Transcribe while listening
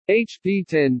HP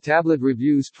 10 Tablet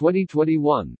Reviews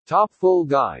 2021, Top Full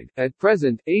Guide. At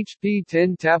present, HP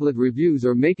 10 tablet reviews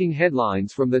are making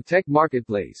headlines from the tech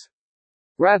marketplace.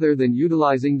 Rather than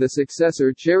utilizing the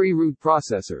successor Cherry root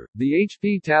processor, the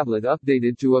HP tablet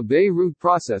updated to a Bay root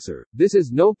processor. This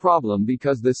is no problem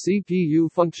because the CPU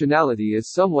functionality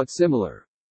is somewhat similar.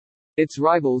 Its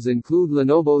rivals include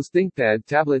Lenovo's ThinkPad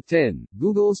Tablet 10,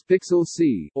 Google's Pixel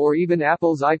C, or even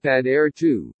Apple's iPad Air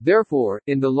 2. Therefore,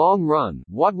 in the long run,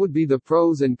 what would be the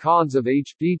pros and cons of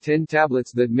HP 10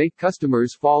 tablets that make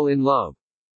customers fall in love?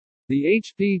 The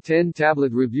HP 10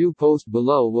 tablet review post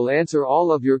below will answer all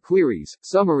of your queries.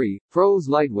 Summary: Pros: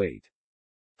 lightweight,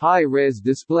 high-res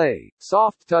display,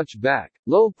 soft touch back,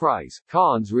 low price.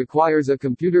 Cons: requires a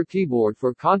computer keyboard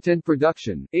for content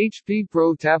production. HP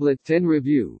Pro Tablet 10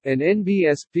 Review, an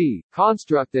NBSP,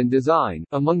 construct and design.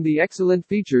 Among the excellent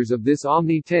features of this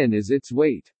Omni 10 is its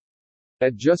weight.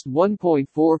 At just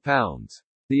 1.4 pounds.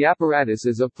 The apparatus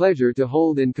is a pleasure to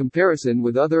hold in comparison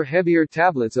with other heavier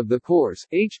tablets of the course.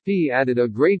 HP added a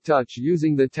great touch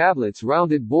using the tablet's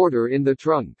rounded border in the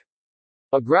trunk.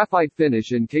 A graphite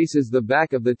finish encases the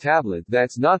back of the tablet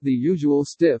that's not the usual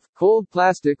stiff, cold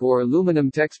plastic or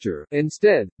aluminum texture.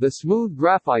 Instead, the smooth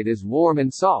graphite is warm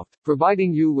and soft,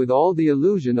 providing you with all the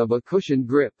illusion of a cushioned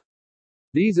grip.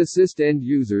 These assist end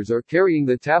users are carrying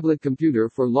the tablet computer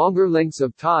for longer lengths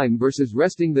of time versus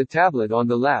resting the tablet on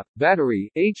the lap.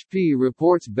 Battery: HP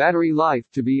reports battery life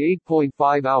to be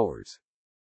 8.5 hours.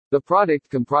 The product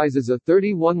comprises a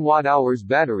 31 watt-hours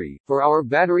battery. For our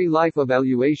battery life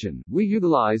evaluation, we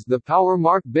utilized the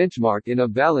PowerMark benchmark in a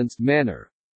balanced manner.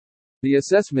 The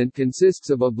assessment consists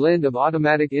of a blend of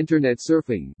automatic internet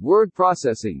surfing, word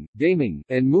processing, gaming,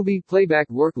 and movie playback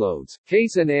workloads.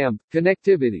 Case and amp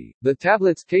connectivity. The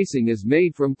tablet's casing is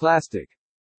made from plastic.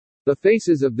 The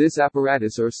faces of this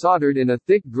apparatus are soldered in a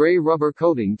thick gray rubber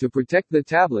coating to protect the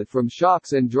tablet from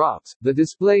shocks and drops. The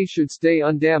display should stay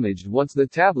undamaged once the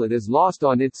tablet is lost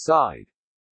on its side.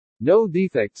 No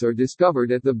defects are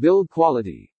discovered at the build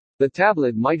quality. The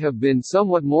tablet might have been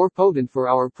somewhat more potent for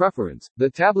our preference.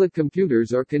 The tablet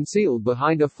computers are concealed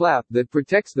behind a flap that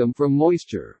protects them from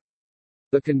moisture.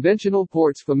 The conventional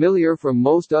ports familiar from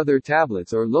most other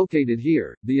tablets are located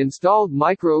here. The installed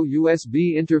micro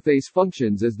USB interface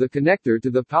functions as the connector to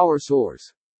the power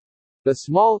source. The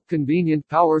small, convenient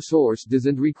power source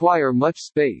doesn't require much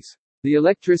space. The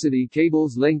electricity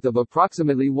cable's length of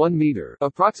approximately 1 meter,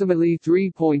 approximately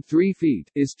 3.3 feet,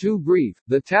 is too brief.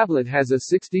 The tablet has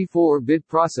a 64-bit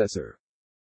processor.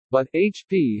 But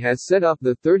HP has set up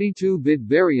the 32-bit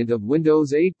variant of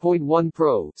Windows 8.1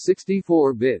 Pro,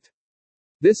 64-bit.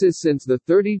 This is since the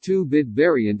 32-bit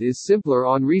variant is simpler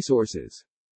on resources.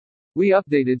 We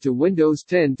updated to Windows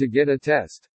 10 to get a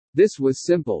test. This was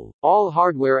simple. All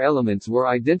hardware elements were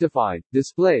identified.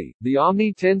 Display: the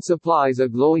Omni 10 supplies a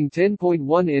glowing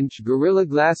 10.1-inch Gorilla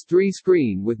Glass 3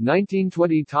 screen with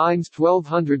 1920 x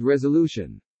 1200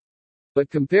 resolution. But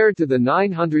compared to the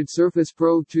 900 Surface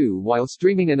Pro 2 while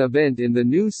streaming an event in the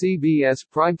new CBS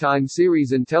Primetime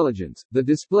series Intelligence, the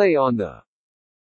display on the